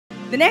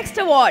The next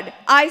award,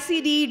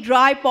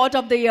 ICD-DRY Port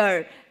of the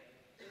Year.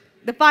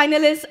 The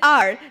finalists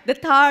are the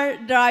Thar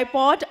Dry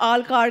Port,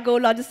 All Cargo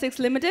Logistics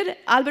Limited,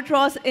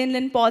 Albatross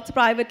Inland Ports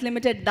Private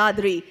Limited,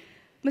 Dadri.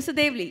 Mr.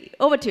 Devli,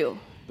 over to you.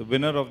 The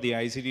winner of the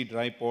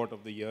ICD-DRY Port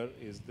of the Year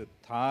is the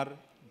Thar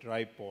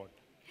Dry Port.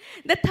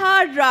 The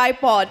Thar Dry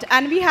Port,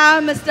 and we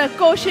have Mr.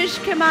 Koshish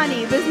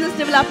Khimani, Business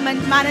Development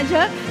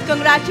Manager.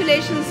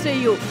 Congratulations to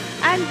you.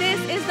 And this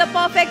is the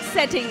perfect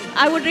setting.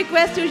 I would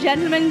request you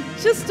gentlemen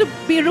just to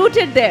be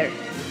rooted there.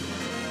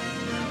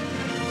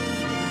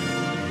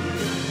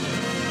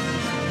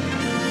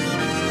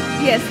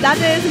 Yes, that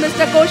is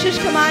Mr. Koshish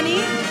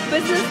Khimani,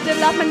 Business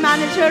Development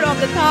Manager of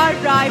the Thar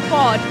Dry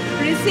Port,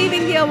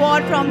 receiving the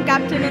award from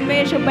Captain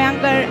Unmesh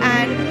Ubayankar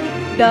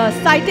and the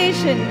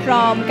citation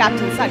from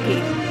Captain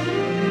Saki.